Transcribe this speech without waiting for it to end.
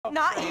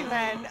Not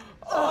even.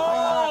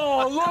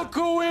 Oh, look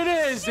who it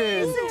is!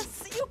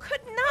 Jesus, you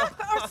could knock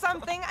or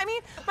something. I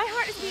mean, my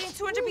heart is beating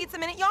 200 beats a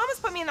minute. You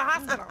almost put me in the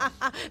hospital.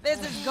 This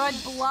is good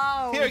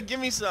blow. Here,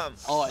 give me some.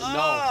 Oh,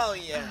 no. Oh,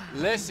 yeah.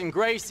 Listen,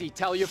 Gracie,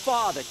 tell your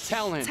father.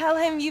 Tell him. Tell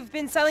him you've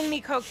been selling me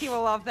coke. He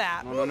will love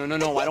that.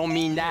 No. I don't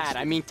mean that.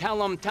 I mean,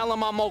 tell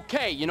him I'm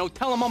okay. You know,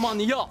 tell him I'm on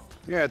the up.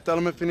 Yeah, tell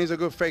him if he needs a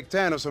good fake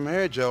tan or some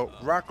hair gel,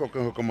 Rocco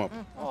can hook him up.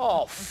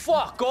 Oh,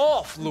 fuck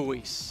off,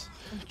 Luis.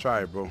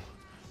 Try it, bro.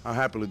 I'll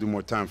happily do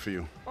more time for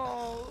you.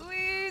 Oh,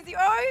 Luis, you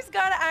always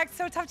gotta act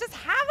so tough. Just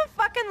have a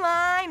fucking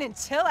line and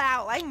chill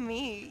out like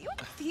me. You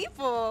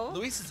people.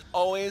 Luis is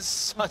always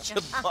such a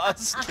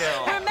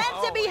buzzkill. We're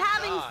meant to be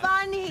having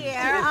fun here.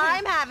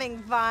 I'm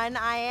having fun.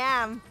 I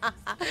am.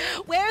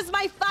 Where's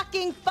my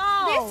fucking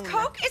phone? This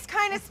coke is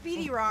kind of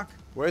speedy, Rock.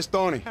 Where's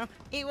Tony?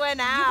 He went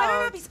You better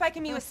out. not be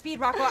spiking me with speed,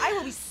 Rocco. I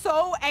will be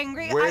so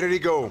angry. Where did he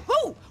go?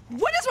 Who?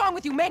 What is wrong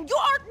with you, man? You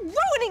are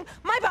ruining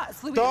my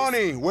buzz, Luis.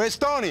 Tony! Where's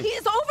Tony? He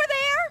is over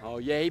there. Oh,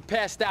 yeah, he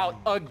passed out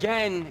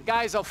again.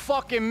 Guy's a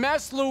fucking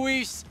mess,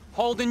 Luis.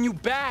 Holding you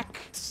back.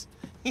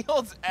 He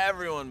holds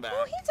everyone back.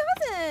 No, he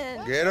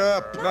doesn't. Get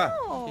up.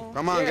 No.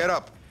 Come on, Yeah. get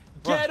up.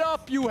 Get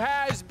up, you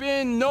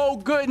has-been, no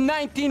good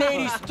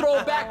 1980s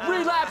throwback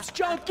relapse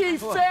junkie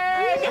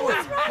fag!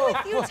 What's wrong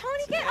with you,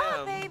 Tony? Get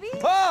up, baby.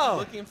 Oh!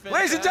 Looking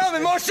Ladies and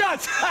gentlemen, more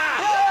shots! Hey,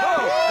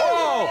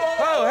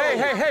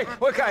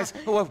 what guys?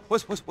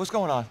 What's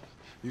going on?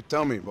 You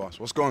tell me, boss.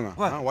 What's going on?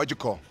 What? Huh? Why'd you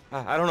call?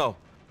 I don't know.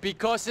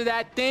 Because of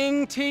that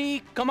thing,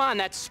 T? Come on,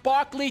 that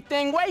sparkly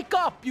thing. Wake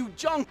up, you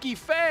junkie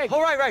fag!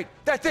 Oh, right.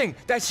 That thing.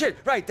 That shit.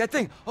 Right, that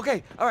thing.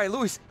 Okay, all right,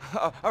 Luis.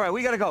 All right,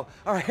 we gotta go.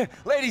 All right,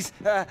 ladies,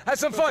 have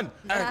some fun.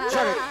 Try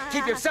to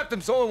keep your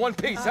septums all in one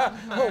piece, huh?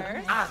 Oh,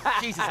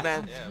 Jesus,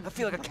 man. I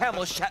feel like a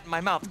camel shat in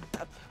my mouth.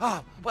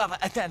 Oh, well,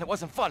 then it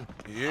wasn't fun.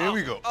 Here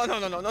we go. Oh, no,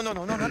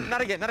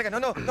 not again.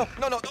 No.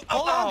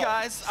 Hold on,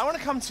 guys. I want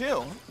to come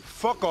too.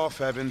 Fuck off,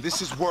 Evan.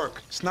 This is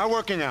work. It's not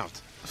working out.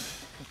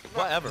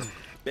 Whatever,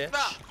 bitch.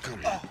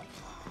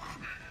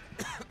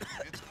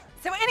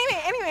 So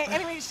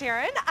anyway,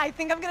 Sharon, I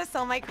think I'm gonna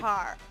sell my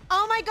car.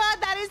 Oh my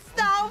God, that is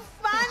so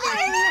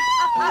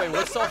funny. Wait,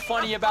 what's so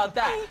funny about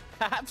that?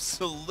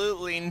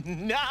 Absolutely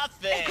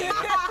nothing.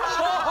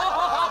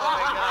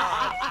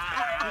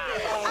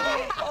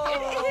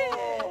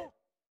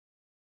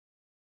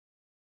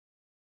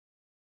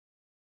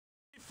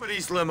 For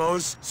these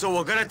limos, so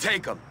we're gonna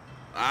take them.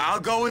 I'll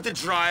go with the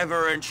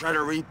driver and try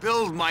to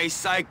rebuild my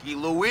psyche.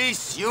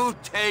 Luis, you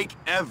take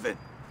Evan.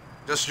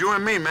 Just you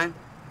and me, man.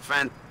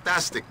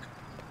 Fantastic.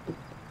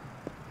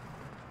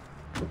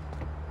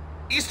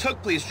 East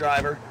Hook, please,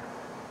 driver.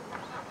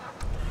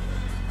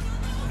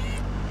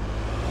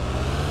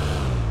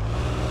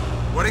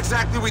 What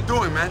exactly we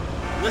doing, man?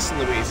 Listen,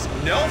 Luis,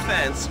 no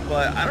offense,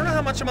 but I don't know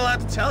how much I'm allowed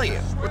to tell you.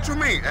 What you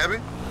mean,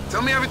 Evan?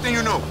 Tell me everything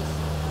you know.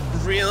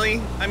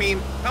 Really? I mean,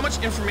 how much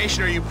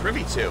information are you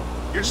privy to?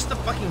 You're just a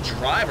fucking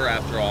driver,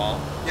 after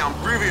all. Yeah, I'm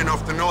privy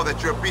enough to know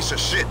that you're a piece of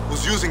shit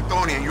who's using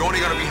Tony and you're only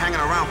gonna be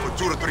hanging around for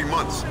 2 to 3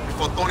 months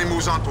before Tony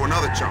moves on to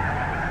another chump.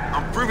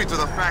 I'm privy to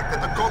the fact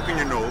that the coke in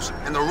your nose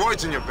and the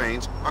roids in your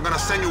veins are gonna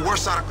send you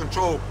worse out of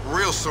control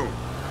real soon.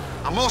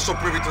 I'm also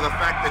privy to the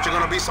fact that you're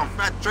gonna be some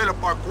fat trailer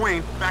park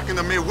queen back in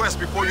the Midwest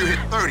before you hit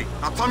 30.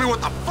 Now tell me what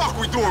the fuck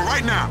we doing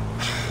right now?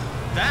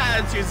 That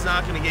attitude's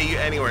not gonna get you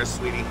anywhere,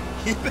 sweetie.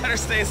 You better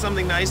say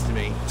something nice to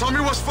me. Tell me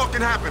what's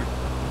fucking happening.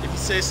 If you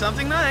say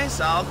something nice,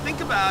 I'll think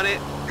about it.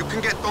 You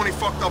can get Tony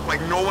fucked up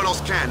like no one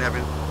else can,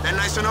 Evan. That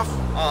nice enough?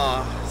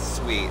 Aw,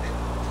 sweet.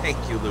 Thank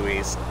you,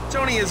 Luis.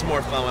 Tony is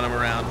more fun when I'm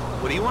around.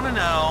 What do you want to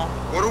know?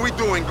 What are we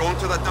doing going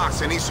to the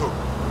docks in East Hook?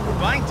 We're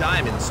buying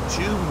diamonds,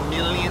 $2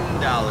 million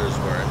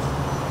worth.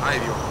 Ay,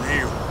 Dios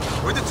mío.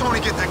 Where did Tony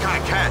get that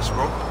kind of cash,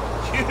 bro?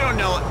 You don't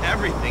know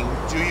everything,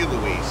 do you,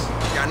 Luis?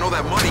 Yeah, I know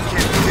that money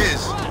can't be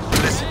his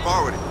unless he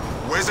borrowed it.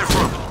 Where's it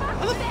from?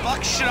 How the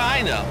fuck should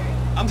I know?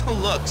 I'm the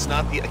looks,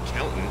 not the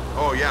accountant.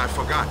 Oh, yeah, I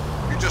forgot.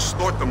 You just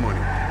snort the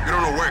money. You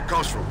don't know where it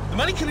comes from. The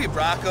money could be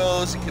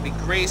Bracco's, it could be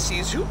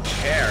Gracie's, who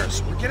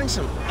cares? We're getting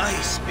some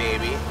ice,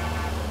 baby.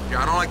 Yeah,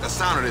 I don't like the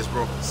sound of this,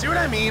 bro. See what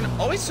I mean?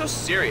 Always so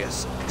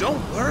serious.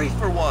 Don't worry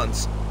for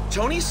once.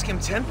 Tony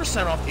skimmed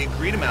 10% off the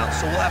agreed amount,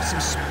 so we'll have some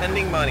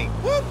spending money.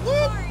 Whoop,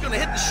 whoop! Gonna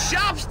hit the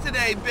shops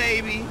today,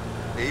 baby!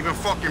 Yeah, even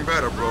fucking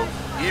better, bro.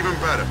 Even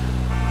better.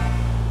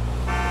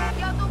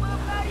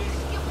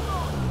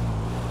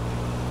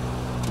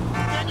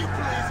 Can you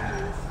please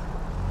move?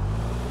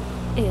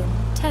 In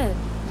 10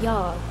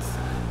 yards,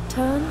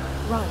 turn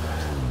right.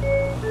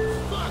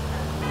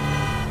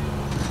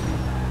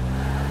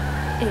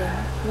 In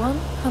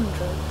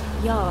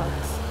 100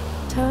 yards,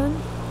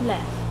 turn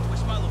left.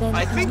 Then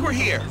I think we're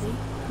here.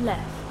 immediately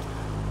Left.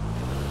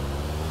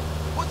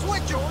 What's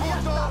with you,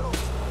 puto?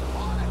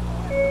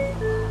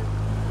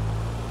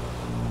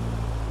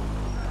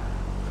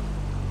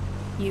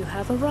 You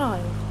have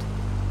arrived.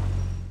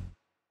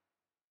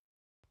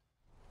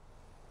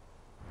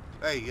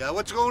 Hey,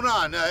 what's going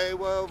on?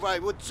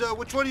 Right,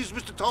 which one is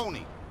Mr.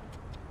 Tony?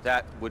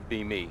 That would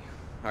be me.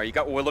 All right, you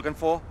got what we're looking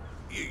for?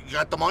 You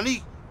got the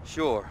money?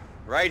 Sure,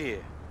 right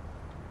here.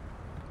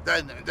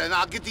 Then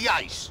I'll get the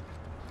ice.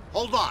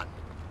 Hold on.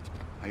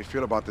 How you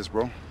feel about this,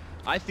 bro?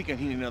 I think I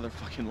need another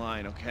fucking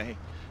line, okay?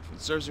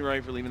 It serves me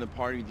right for leaving the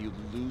party with you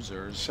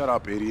losers. Shut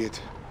up,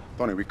 idiot.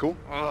 Tony, we cool?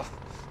 Ugh,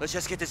 let's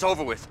just get this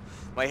over with.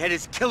 My head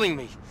is killing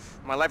me.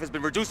 My life has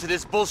been reduced to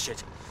this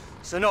bullshit.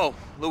 So no,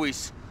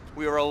 Luis,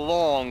 we are a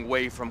long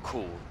way from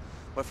cool.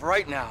 But for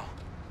right now,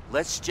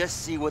 let's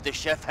just see what the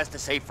chef has to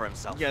say for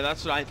himself. Yeah,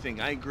 that's what I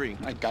think. I agree.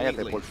 Ay,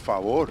 cállate, por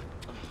favor.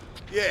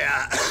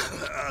 Yeah.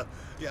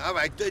 Yeah, all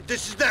right.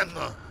 This is them.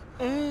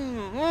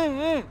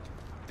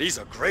 These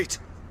are great.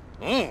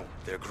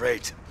 They're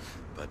great.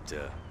 But,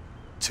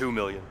 2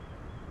 million.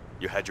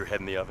 You had your head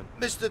in the oven.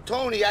 Mr.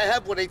 Tony, I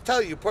have what I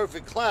tell you.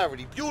 Perfect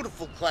clarity.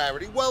 Beautiful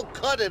clarity. Well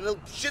cut and a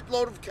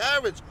shitload of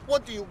carrots.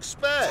 What do you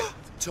expect?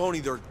 Tony,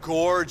 they're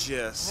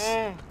gorgeous.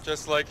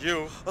 Just like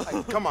you.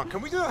 Hey, come on,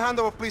 can we do a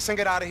handover, please, and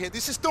get out of here?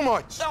 This is too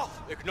much. No,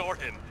 ignore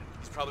him.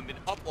 He's probably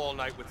been up all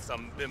night with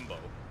some bimbo.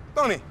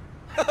 Tony.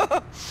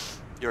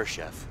 You're a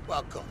chef.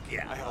 Welcome,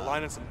 yeah. I have a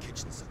line on some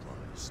kitchen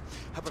supplies.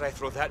 How about I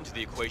throw that into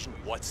the equation?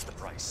 What's the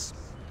price?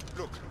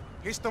 Look,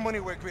 here's the money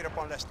we agreed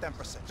upon, less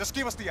 10%. Just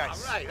give us the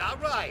ice. All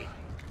right.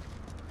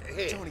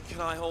 Here. Tony, can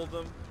I hold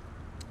them?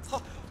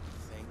 Oh,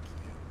 thank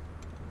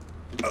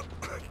you.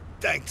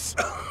 Thanks.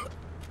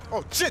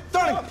 Oh, shit,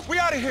 Tony, we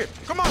out of here.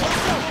 Come on, let's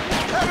go.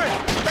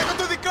 Evan, take her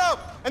to the club,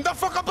 and don't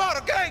fuck about,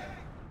 okay?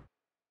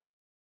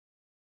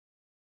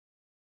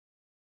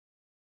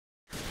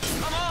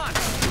 Come on!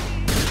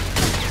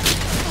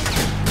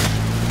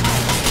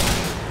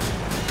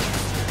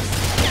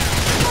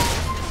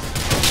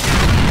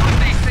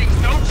 These things,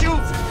 don't you?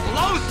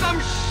 Blow some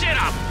shit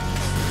up!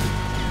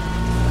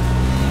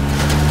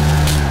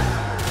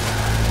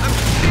 I'm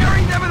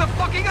staring them in the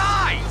fucking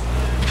eyes!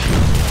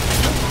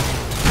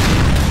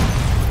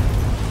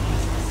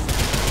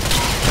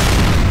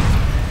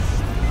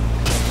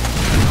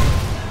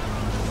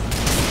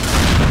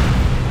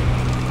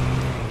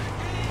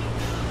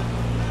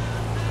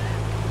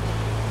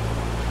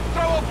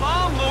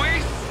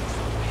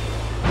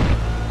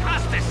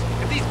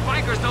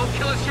 Don't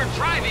kill us, your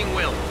driving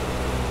will.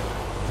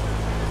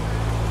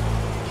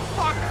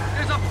 Fuck,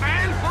 there's a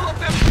van full of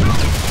them too.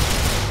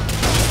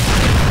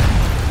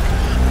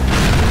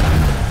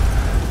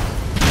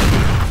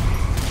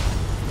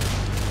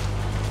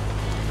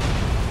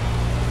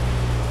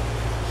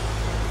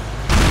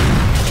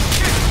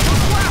 Shit,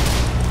 look left.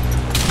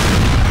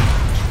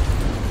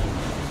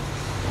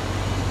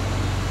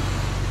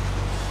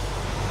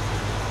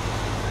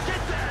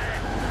 Get there.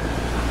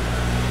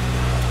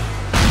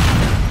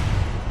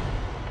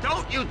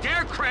 Don't you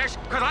dare crash,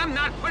 because I'm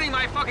not putting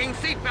my fucking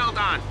seatbelt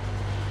on!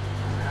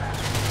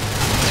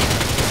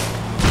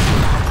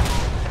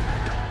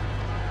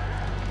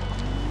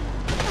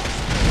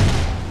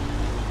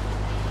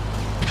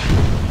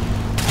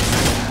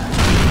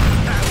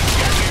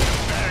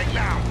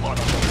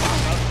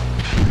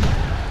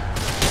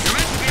 You're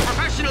meant to be a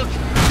professional...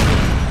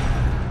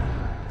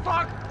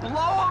 Fuck!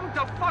 Blow 'em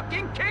to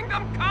fucking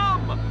kingdom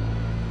come!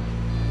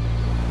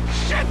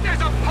 Shit,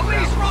 there's a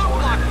police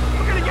roadblock!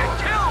 We're gonna get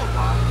killed!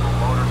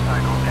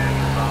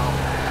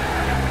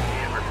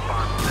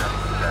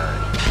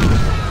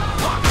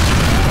 Fuck!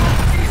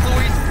 Jeez,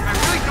 Luis, I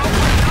really don't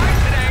want to die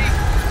today!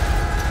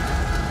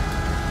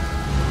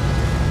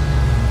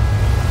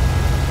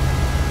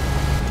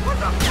 What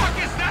the fuck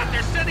is that?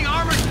 They're sending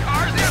armored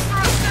cars after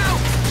us now?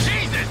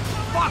 Jesus!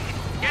 Fuck!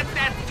 Get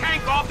that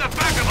tank off the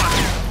back of us!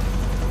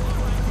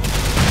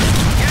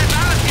 Get us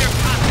out of here,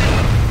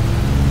 Costin!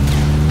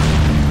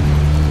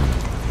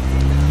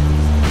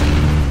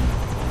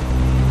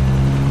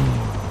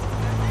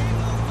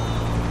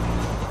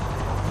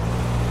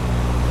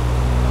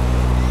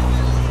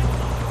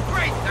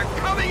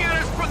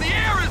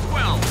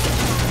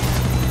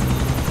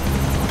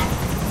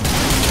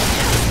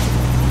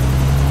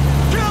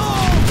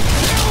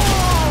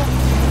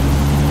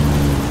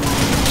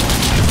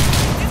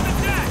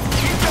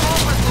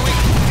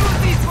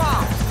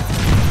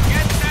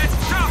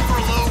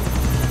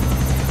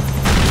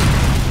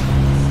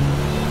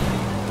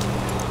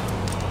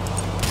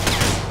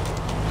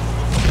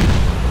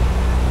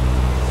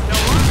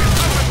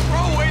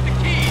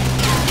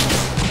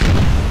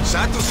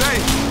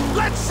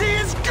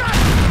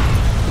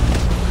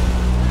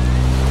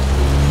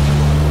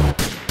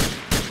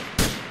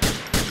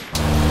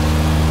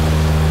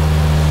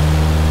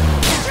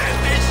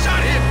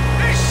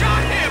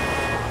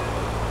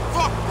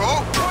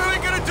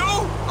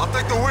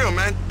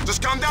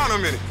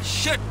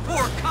 Shit,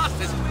 poor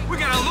Costas. We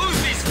gotta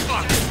lose these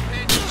fucks.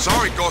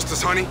 Sorry,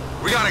 Costas, honey.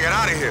 We gotta get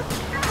out of here.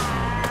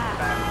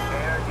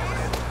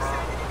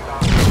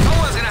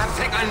 Someone's gonna have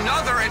to take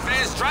another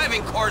advanced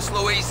driving course,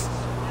 Luis.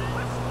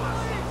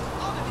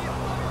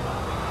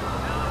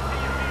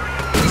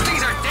 These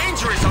things are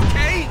dangerous,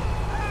 okay?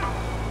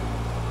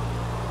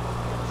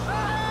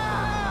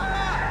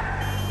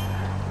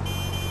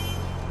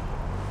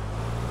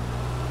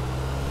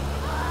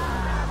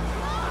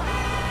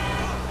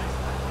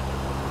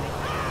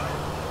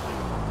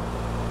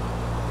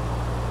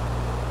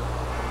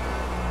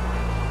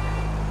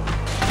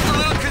 A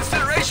little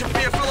consideration for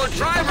your fellow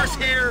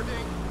here.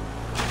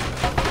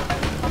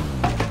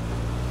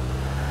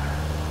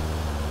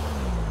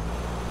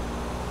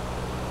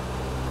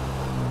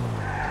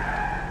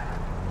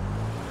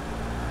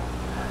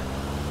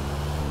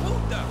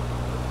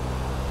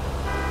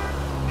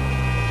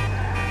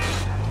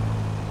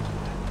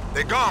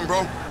 They gone,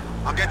 bro.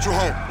 I'll get you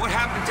home. What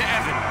happened to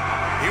Evan?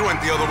 He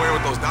went the other way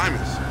with those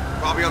diamonds.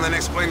 Probably on the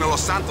next plane to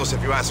Los Santos,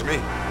 if you ask me.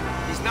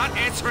 He's not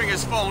answering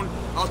his phone.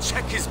 I'll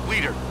check his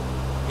bleeder.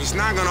 He's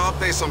not gonna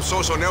update some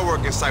social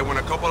networking site when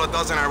a couple of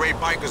dozen irate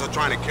bikers are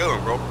trying to kill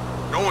him, bro.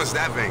 No one's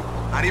that vain.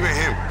 Not even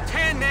him.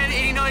 10 man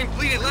 89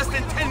 bleeded less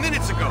than 10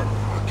 minutes ago.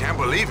 I can't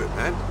believe it,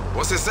 man.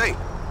 What's it say?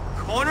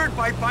 Cornered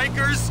by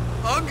bikers?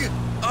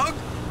 Ugh.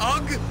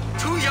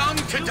 Too young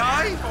to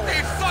die?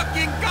 They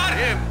fucking got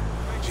him!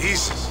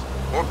 Jesus.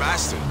 Poor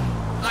bastard.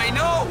 I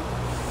know!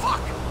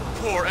 Fuck!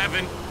 Poor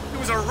Evan. He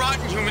was a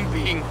rotten human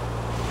being.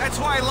 That's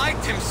why I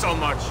liked him so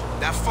much.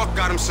 That fuck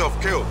got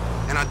himself killed,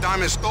 and a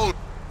diamond stolen.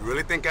 You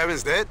really think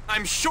Evan's dead?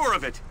 I'm sure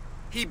of it.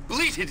 He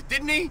bleated,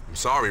 didn't he? I'm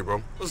sorry,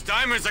 bro. Those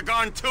diamonds are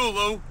gone too,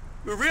 Lou.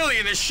 We're really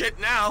in this shit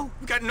now.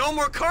 We've got no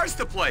more cards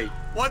to play.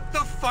 What the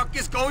fuck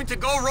is going to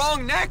go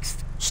wrong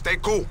next? Stay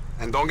cool,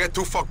 and don't get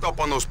too fucked up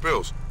on those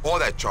pills. Or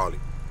that, Charlie.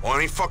 Or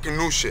any fucking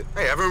new shit.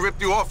 Hey, Evan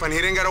ripped you off and he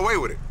didn't get away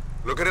with it.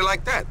 Look at it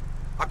like that.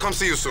 I'll come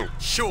see you soon.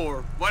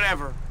 Sure,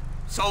 whatever.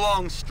 So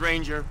long,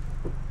 stranger.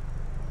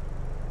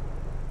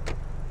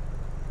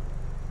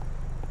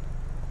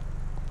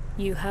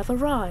 You have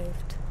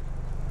arrived.